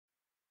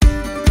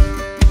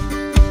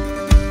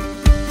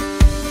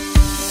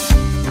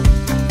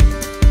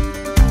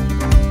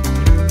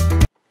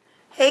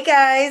Hey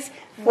guys,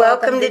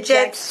 welcome to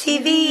Jet's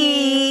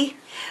TV.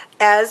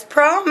 As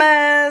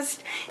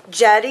promised,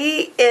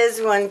 Jetty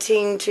is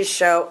wanting to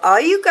show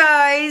all you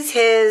guys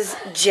his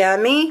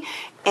Gemmy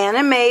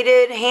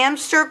animated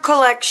hamster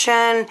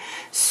collection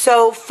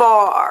so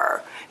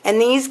far. And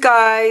these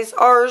guys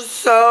are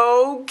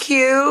so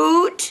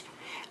cute.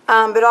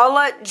 But I'll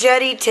let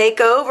Jetty take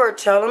over.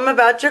 Tell them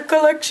about your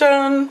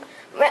collection.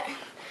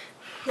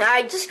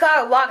 I just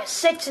got a lot of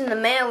 6 in the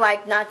mail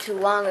like not too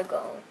long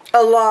ago.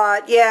 A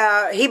lot,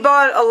 yeah. He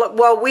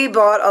bought we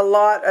bought a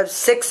lot of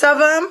 6 of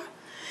them.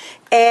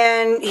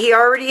 And he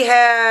already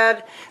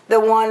had the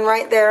one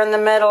right there in the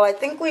middle. I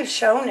think we've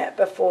shown it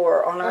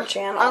before on our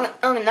channel.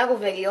 On another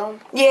video.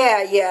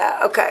 Yeah,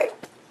 okay.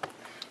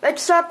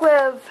 Let's start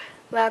with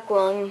black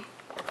one.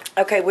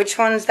 Okay, which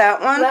one's that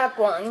one? Black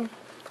one.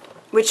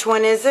 Which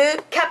one is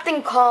it?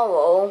 Captain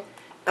Coral.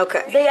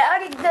 Okay. They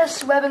added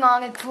this webbing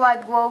on it to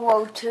like World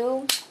War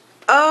II.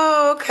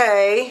 Oh,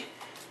 okay.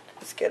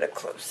 Let's get a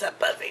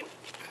close-up of him.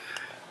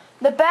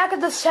 The back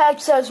of the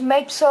tag says,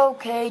 "Make so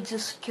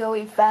cages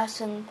securely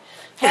fastened.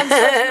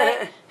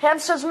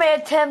 Hamsters may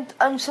attempt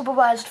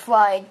unsupervised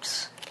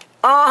flights."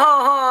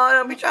 Oh,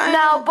 don't be trying.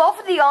 Now, both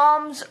of the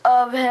arms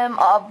of him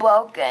are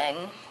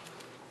broken.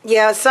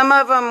 Yeah, some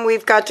of them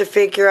we've got to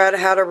figure out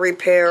how to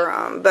repair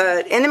them.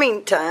 But in the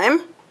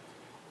meantime...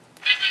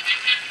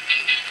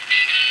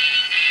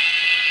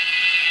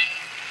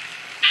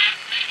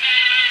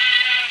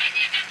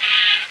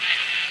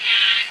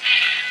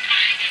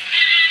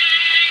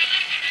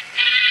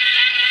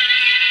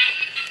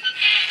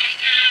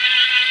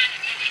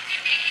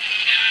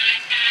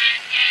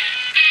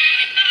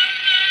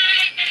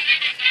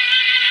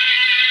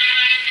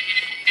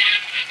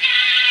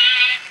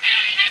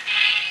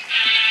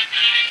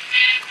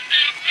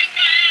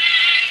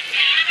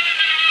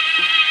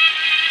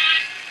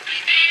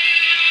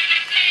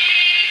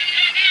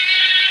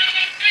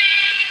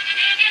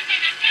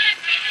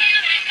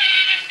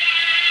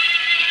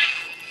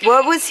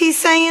 What was he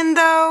saying,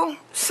 though?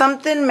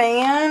 Something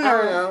man? I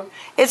don't know.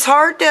 It's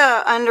hard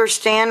to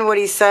understand what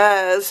he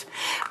says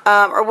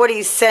or what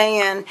he's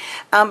saying.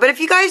 But if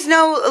you guys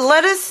know,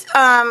 let us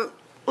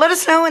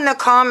know in the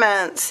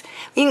comments.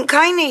 You can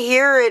kind of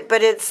hear it,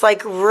 but it's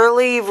like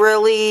really,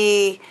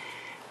 really,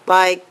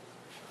 like,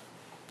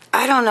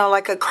 I don't know,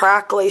 like a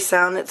crackly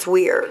sound. It's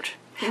weird.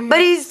 Mm-hmm. But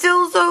he's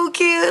still so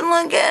cute.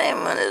 Look at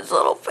him with his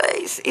little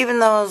face, even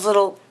though his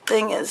little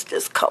thing is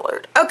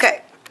discolored.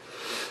 Okay.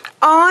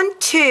 On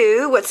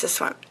to, what's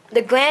this one?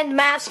 The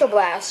Grandmaster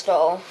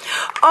Blaster.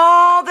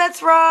 Oh,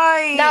 that's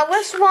right. Now,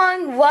 this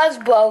one was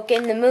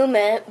broken, the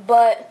movement,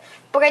 but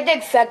I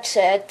did fix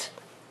it.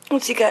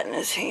 What's he got in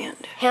his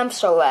hand?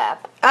 Hamster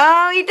lap.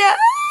 Oh, he does?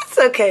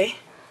 Okay.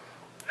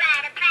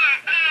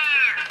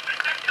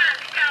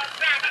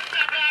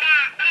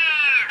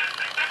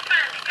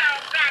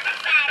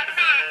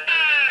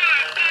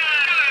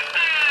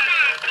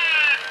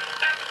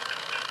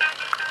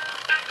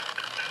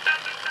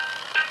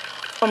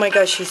 Oh my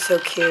gosh, she's so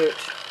cute.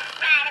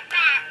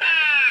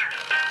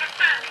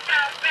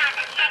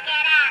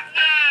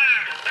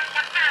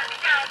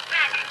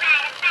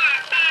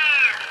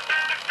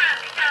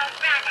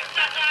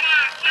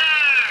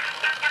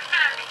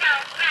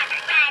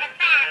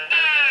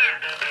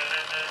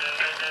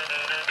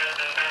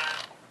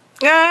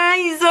 Ah,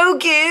 he's so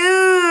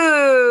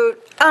cute.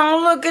 Oh,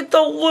 look at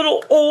the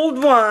little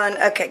old one.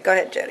 Okay, go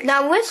ahead, Jetty.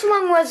 Now, this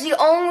one was the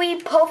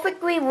only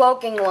perfectly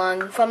working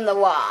one from the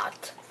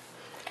lot.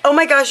 Oh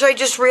my gosh, I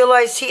just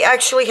realized he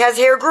actually has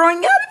hair growing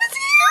out of his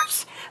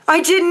ears. I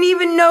didn't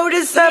even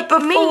notice that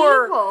before. Me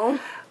either.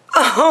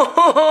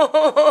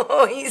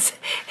 Oh, he's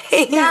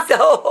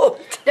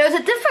old. There's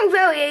a different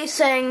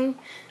variation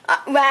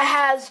that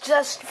has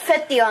just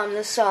 50 on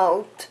the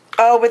salt.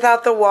 Oh,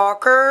 without the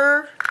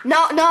walker?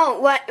 No.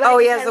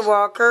 He has the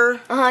walker?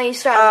 He started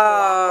with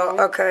the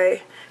walker.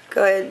 Okay.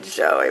 Go ahead,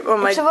 show him. Oh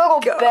my gosh. It's a little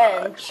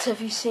bent,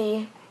 if you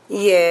see.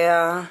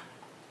 Yeah.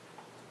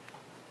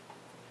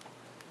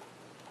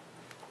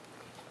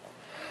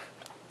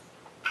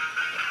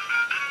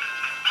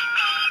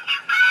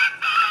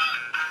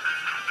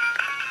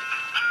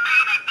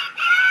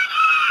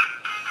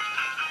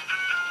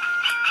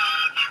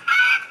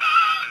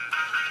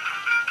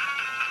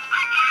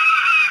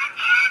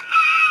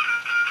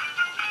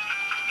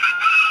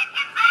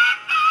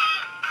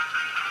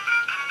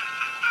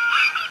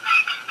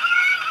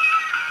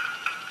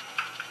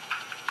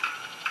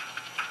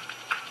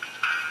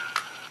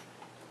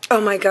 Oh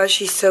my gosh,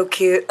 he's so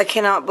cute. I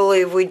cannot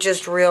believe we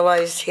just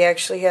realized he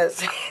actually has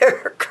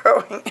hair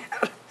growing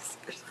out of his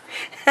ears.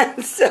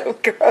 That's so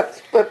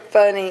gross, but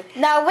funny.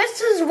 Now,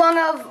 this is one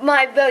of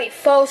my very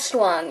first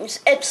ones.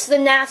 It's the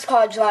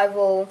NASCAR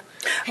driver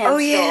hamster. Oh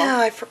yeah,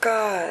 I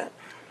forgot.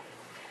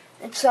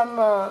 It's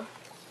number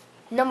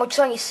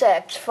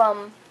 26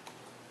 from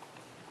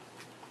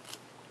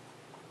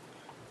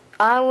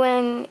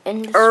Irwin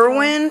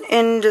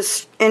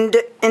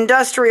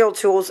Industrial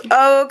Tools.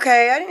 Oh,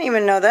 okay. I didn't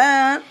even know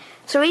that.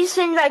 So he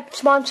seems like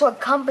sponsor a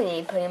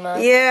company, pretty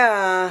much.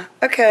 Yeah.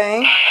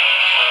 Okay.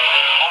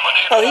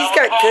 Oh, he's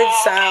got good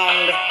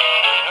sound.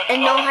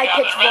 and no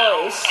high-pitched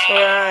voice.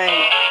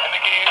 Right.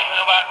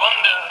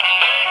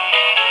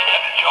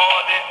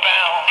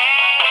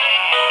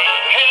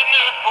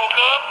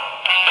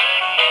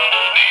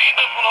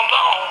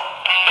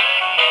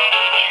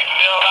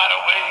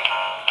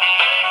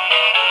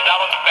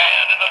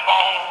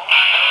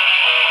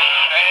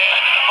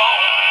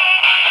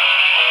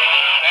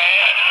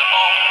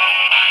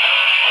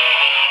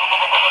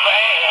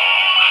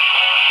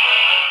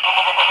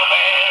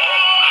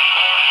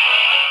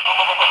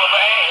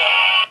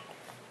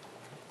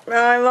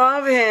 I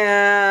love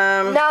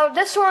him. Now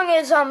this one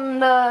is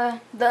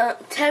the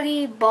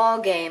Teddy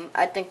Ball Game.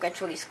 I think that's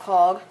what he's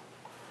called.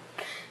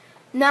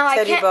 Now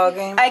Teddy Ball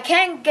Game. I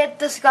can't get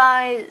this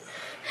guy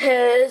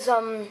his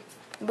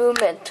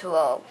movement to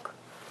work.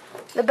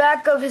 The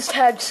back of his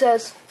tag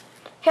says,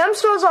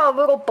 "Hamsters are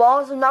little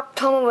balls of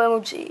nocturnal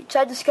energy.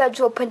 Try to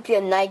schedule plenty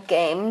of night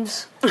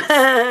games."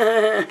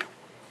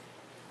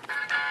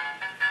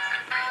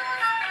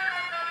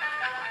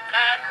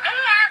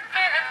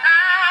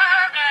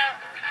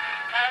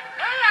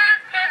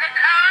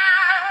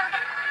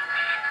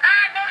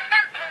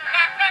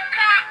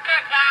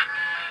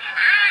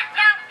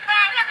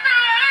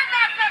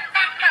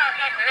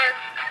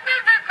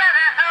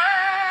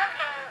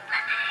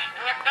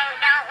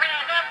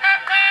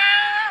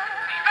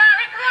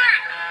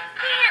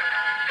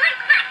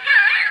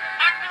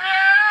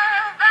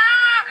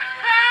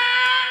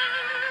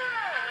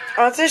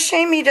 Oh, it's a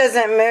shame he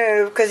doesn't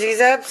move because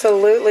he's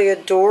absolutely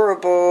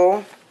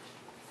adorable.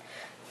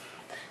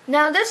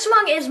 Now this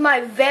one is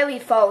my very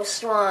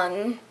first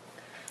one.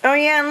 Oh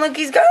yeah, and look,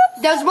 he's got.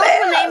 There's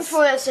multiple names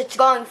for this. It's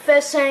going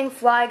fishing,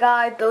 fly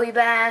guy, Billy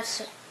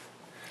Bass.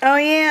 Oh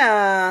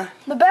yeah.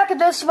 The back of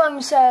this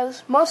one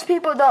says, "Most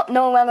people don't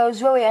know whether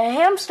it's really a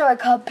hamster or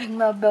cupping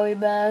my Billy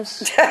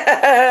Bass."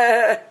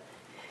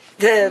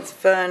 That's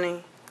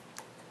funny.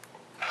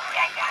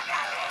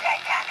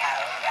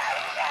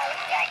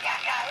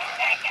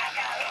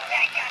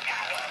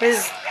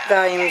 His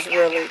volume's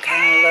really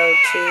kind of low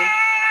too.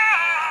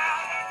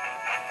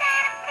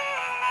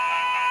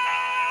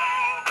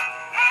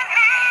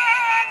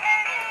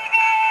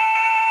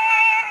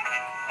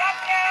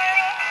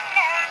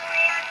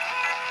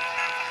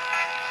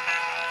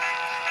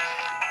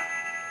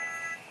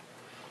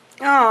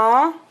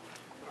 Aww.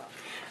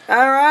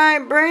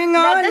 Alright, bring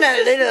on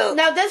that little...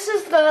 Now this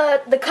is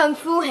the Kung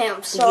Fu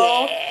hamster.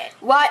 Yeah.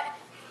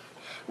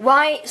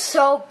 White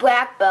so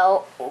black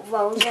belt.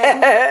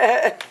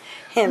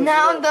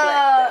 Now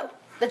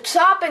the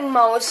chopping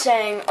mo is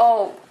saying,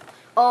 oh,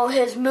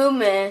 his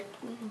movement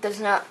does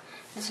not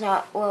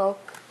work.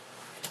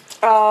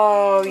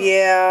 Oh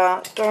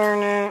yeah,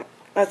 darn it.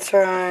 That's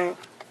right.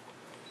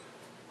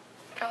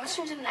 I was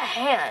using the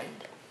hand.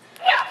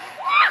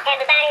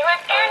 Everybody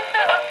was kung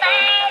fu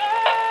fighting.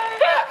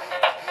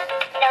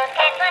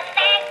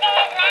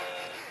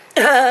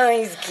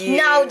 He's cute.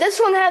 Now this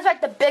one has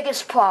like the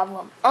biggest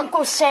problem.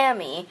 Uncle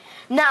Sammy.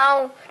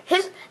 Now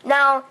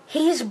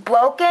he's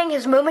broken.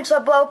 His movements are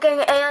broken,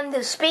 and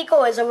his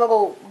speaker is a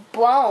little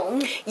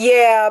blown.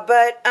 Yeah,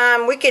 but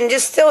we can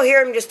just still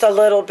hear him just a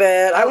little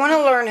bit. I want to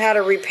learn how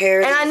to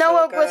repair. And I know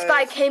where this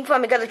guy guys. came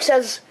from because it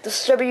says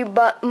distributed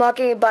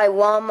marketed by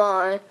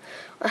Walmart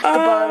at the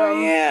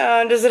bottom.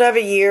 Yeah. Does it have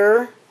a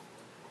year?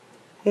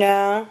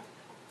 No.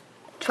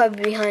 It's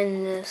probably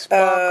behind this.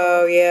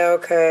 Oh, yeah.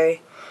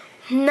 Okay.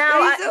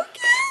 Now, He's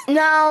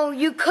now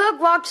you could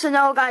watch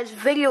another guy's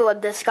video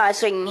of this guy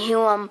so you can hear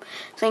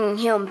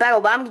him, better.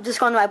 But I'm just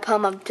going to put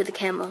him up to the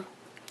camera.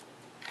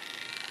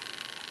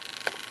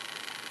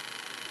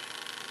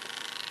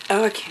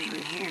 Oh, I can't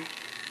even hear.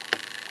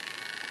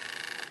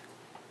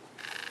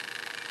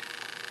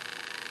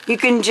 You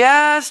can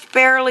just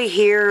barely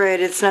hear it.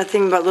 It's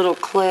nothing but little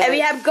clicks. And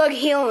we have good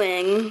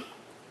hearing.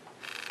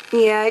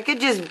 Yeah, I could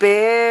just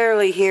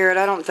barely hear it.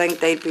 I don't think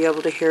they'd be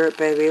able to hear it,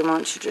 baby. Why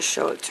don't you just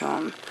show it to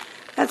them?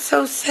 That's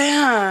so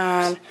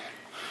sad.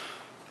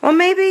 Well,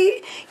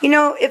 maybe,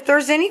 if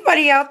there's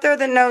anybody out there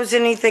that knows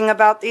anything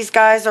about these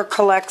guys or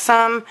collects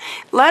them,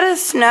 let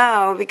us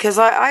know, because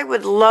I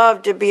would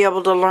love to be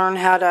able to learn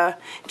how to...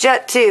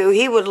 Jet, too,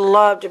 he would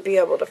love to be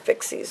able to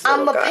fix these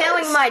little I'm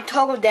repairing guys. my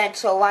Total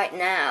Dancer right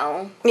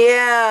now.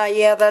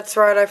 Yeah, that's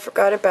right. I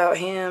forgot about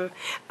him.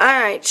 All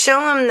right,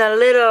 show him the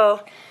little...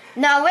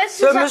 Now this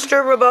So, is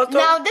Mr. Roboto?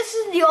 Now this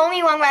is the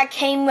only one that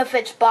came with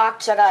its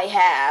box that I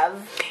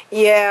have.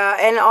 Yeah,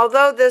 and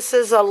although this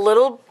is a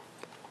little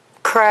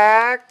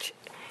cracked,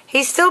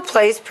 he still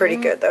plays pretty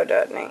good, though,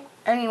 doesn't he?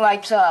 And he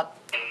lights up.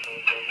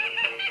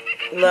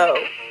 Low.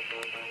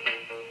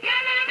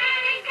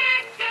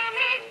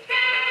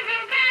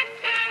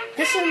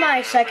 This is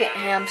my second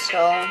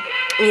hamster.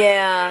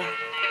 Yeah.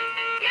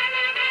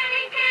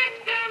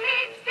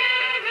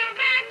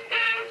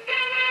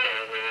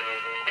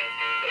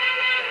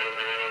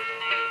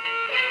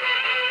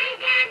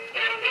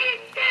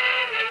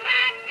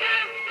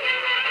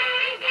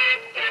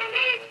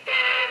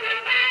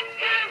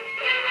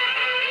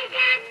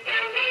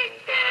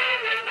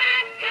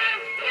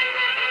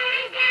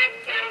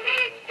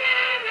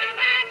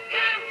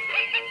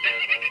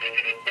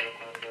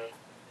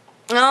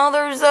 Oh,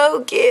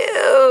 so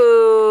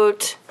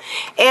cute.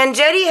 And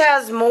Jetty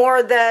has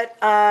more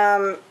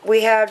that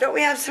we have. Don't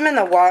we have some in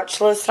the watch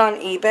list on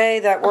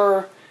eBay that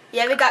were...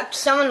 Yeah, we got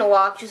some in the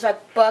watches,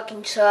 like Buck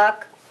and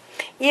Chuck.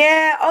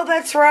 Yeah, oh,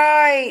 that's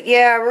right.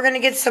 Yeah, we're going to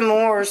get some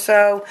more.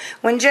 So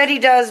when Jetty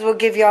does, we'll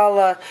give y'all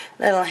a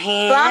little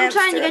hand. But I'm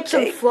trying to get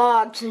some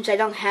frogs since I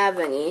don't have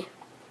any.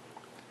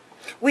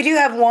 We do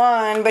have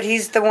one, but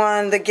he's the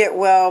one, the get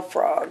well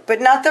frog.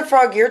 But not the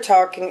frog you're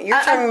talking. You're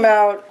talking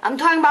about... I'm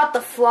talking about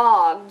the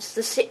frogs,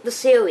 the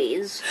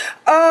series.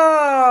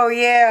 Oh,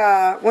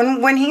 yeah.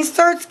 When he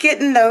starts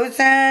getting those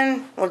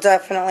in, we'll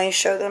definitely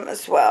show them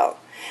as well.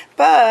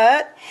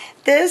 But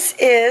this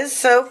is,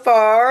 so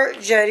far,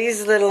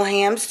 Jetty's little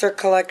hamster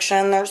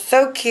collection. They're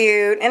so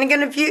cute. And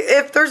again,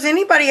 if there's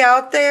anybody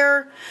out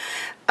there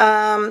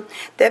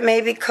that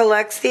maybe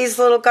collects these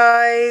little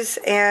guys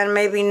and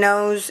maybe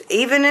knows,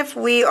 even if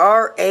we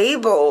are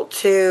able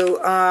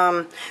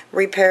to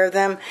repair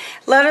them,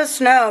 let us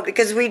know.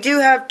 Because we do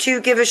have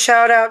to give a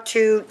shout out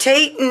to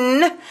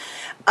Tayton.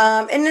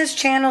 In this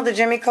channel, the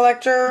Gemmy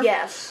Collector?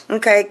 Yes.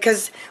 Okay,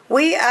 because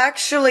we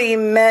actually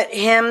met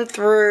him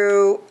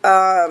through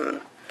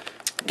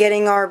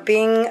getting our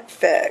Bing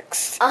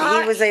fixed.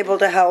 He was able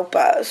to help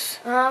us.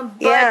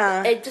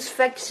 But it just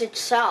fixed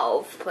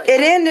itself.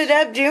 It ended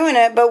up doing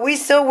it, but we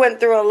still went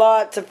through a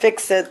lot to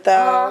fix it,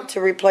 though,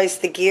 to replace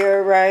the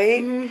gear,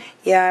 right? Mm-hmm.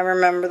 Yeah, I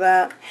remember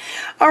that.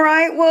 All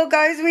right, well,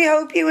 guys, we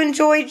hope you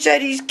enjoyed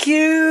Jetty's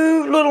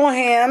cute little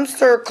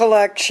hamster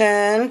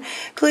collection.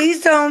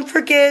 Please don't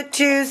forget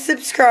to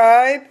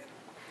subscribe.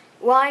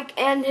 Like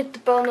and hit the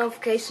bell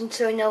notification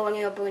so you know when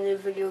you upload a new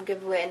video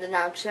giveaway in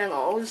our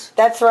channels.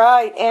 That's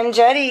right. And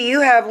Jetty, you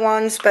have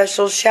one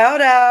special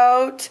shout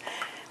out.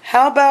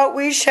 How about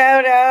we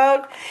shout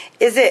out?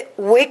 Is it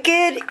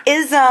Wickedism?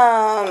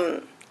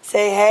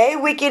 Say hey,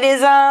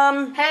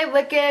 Wickedism. Hey,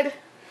 Wicked.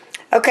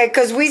 Okay,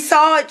 because we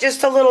saw it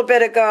just a little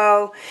bit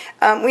ago.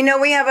 We know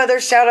we have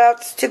other shout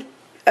outs to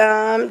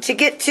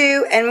get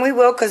to, and we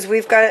will, because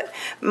we've got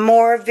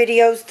more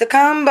videos to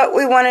come, but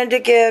we wanted to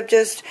give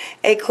just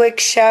a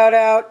quick shout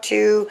out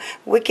to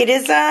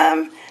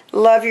Wickedism.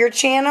 Love your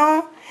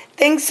channel.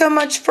 Thanks so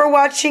much for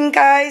watching,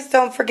 guys.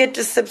 Don't forget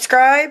to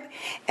subscribe,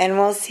 and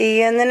we'll see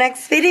you in the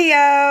next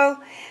video.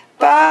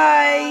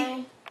 Bye.